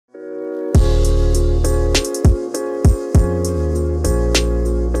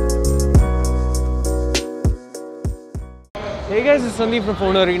Hey guys, it's Sandeep from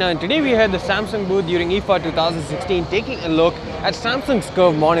Phone Arena, and today we are at the Samsung booth during IFA 2016 taking a look at Samsung's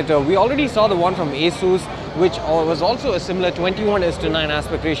curved monitor. We already saw the one from Asus, which was also a similar 21:9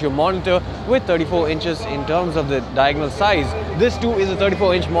 aspect ratio monitor with 34 inches in terms of the diagonal size. This too is a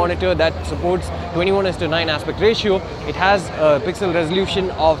 34-inch monitor that supports 21:9 aspect ratio. It has a pixel resolution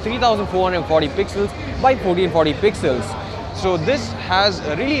of 3440 pixels by 1440 pixels. So this has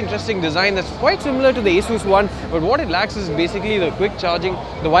a really interesting design that's quite similar to the Asus one, but what it lacks is basically the quick charging,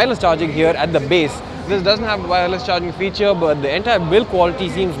 the wireless charging here at the base. This doesn't have a wireless charging feature, but the entire build quality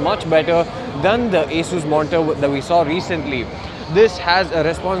seems much better than the Asus monitor that we saw recently. This has a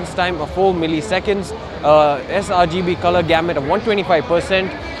response time of 4 milliseconds, sRGB color gamut of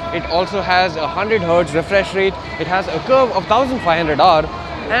 125%. It also has a 100 Hz refresh rate. It has a curve of 1500R.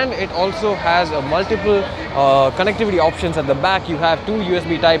 And it also has multiple connectivity options at the back. You have two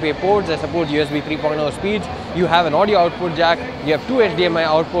USB Type-A ports that support USB 3.0 speeds. You have an audio output jack. You have two HDMI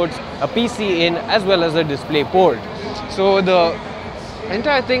outputs, a PC in, as well as a display port. So the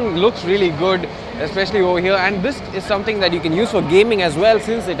entire thing looks really good, especially over here. And this is something that you can use for gaming as well,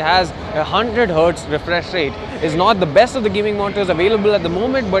 since it has a 100 Hz refresh rate. It's not the best of the gaming monitors available at the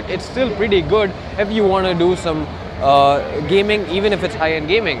moment, but it's still pretty good if you want to do some gaming, even if it's high-end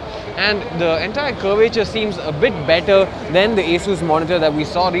gaming. And the entire curvature seems a bit better than the Asus monitor that we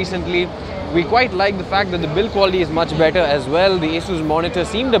saw recently. We quite like the fact that the build quality is much better as well. The Asus monitor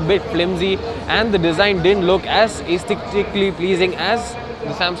seemed a bit flimsy and the design didn't look as aesthetically pleasing as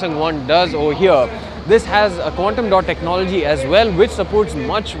the Samsung one does over here. This has a quantum dot technology as well, which supports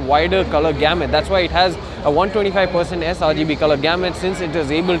much wider color gamut. That's why it has a 125% sRGB color gamut, since it is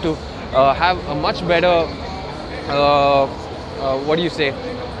able to have a much better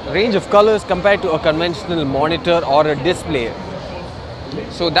range of colors compared to a conventional monitor or a display.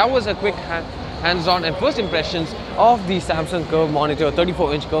 So that was a quick hands-on and first impressions of the Samsung curved monitor,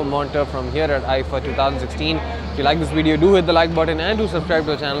 34-inch curved monitor from here at IFA 2016. If you like this video, do hit the like button and do subscribe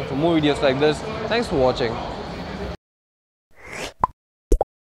to the channel for more videos like this. Thanks for watching.